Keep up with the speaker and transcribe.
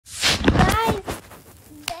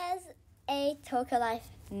a Toca Life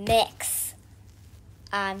mix.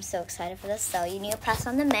 I'm so excited for this. So you need to press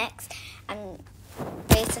on the mix, and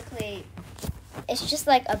basically it's just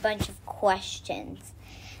like a bunch of questions.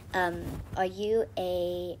 Are you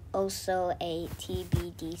also a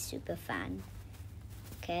TBD super fan?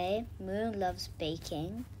 Okay. Moon loves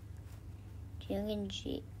baking. Jung and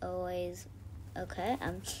G always okay.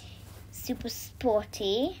 Super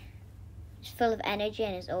sporty. He's full of energy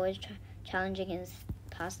and is always challenging his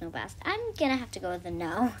personal best. I'm gonna have to go with the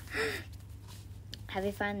no. Have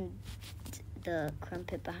you found the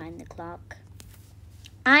crumpet behind the clock?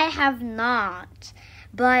 I have not,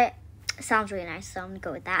 but it sounds really nice, so I'm gonna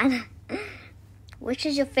go with that. Which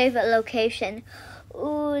is your favorite location?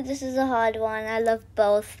 Ooh, this is a hard one. I love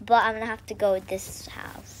both, but I'm gonna have to go with this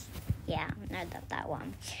house. Yeah, I love that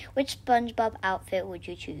one. Which SpongeBob outfit would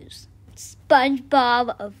you choose?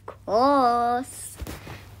 SpongeBob, of course.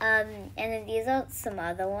 And then these are some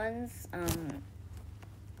other ones.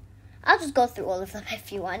 I'll just go through all of them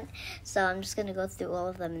if you want. So I'm just going to go through all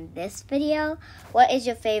of them in this video. What is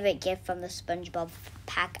your favorite gift from the SpongeBob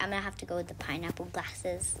pack? I'm going to have to go with the pineapple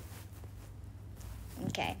glasses.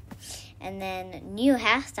 Okay. And then new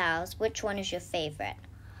hairstyles. Which one is your favorite?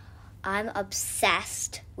 I'm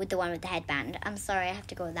obsessed with the one with the headband. I'm sorry, I have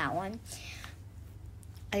to go with that one.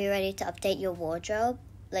 Are you ready to update your wardrobe?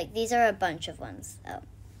 Like, these are a bunch of ones. Oh.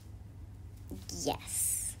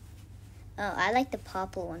 Yes. Oh, I like the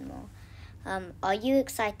purple one more. Are you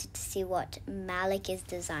excited to see what Malik is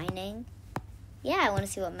designing? Yeah, I want to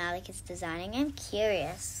see what Malik is designing. I'm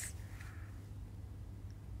curious.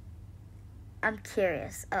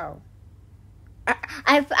 Oh.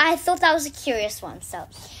 I thought that was a curious one. So,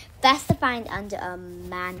 best to find under a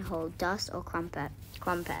manhole, dust or crumpet.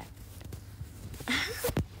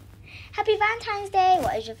 Happy Valentine's Day.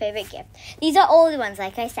 What is your favorite gift? These are all the ones,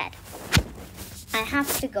 like I said. I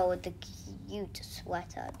have to go with the cute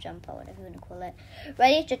sweater, jumper, whatever you want to call it.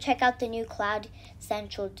 Ready to check out the new Cloud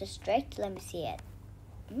Central District? Let me see it.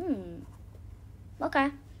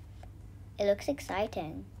 Okay. It looks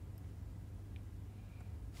exciting.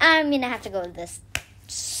 I'm going to have to go with this.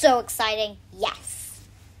 So exciting. Yes.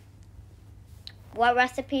 What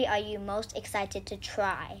recipe are you most excited to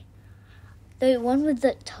try? The one with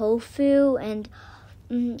the tofu, and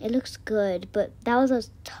it looks good, but that was a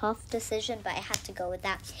tough decision, but I had to go with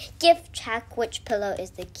that. Gift check, which pillow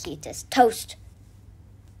is the cutest? Toast.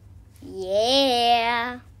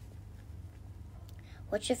 Yeah.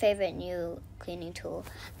 What's your favorite new cleaning tool?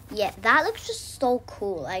 Yeah, that looks just so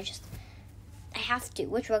cool. I have to.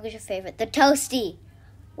 Which rug is your favorite? The Toasty.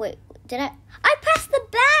 Wait, I pressed the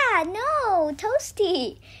bad. No,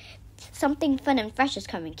 Toasty. Something fun and fresh is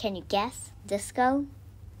coming. Can you guess? Disco?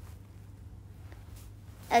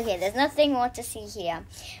 Okay, there's nothing more to see here.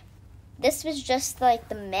 This was just like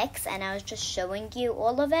the mix, and I was just showing you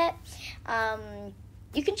all of it.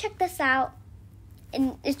 You can check this out,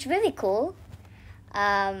 and it's really cool.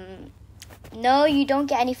 No, you don't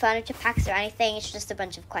get any furniture packs or anything. It's just a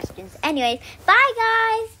bunch of questions. Anyways, bye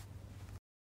guys!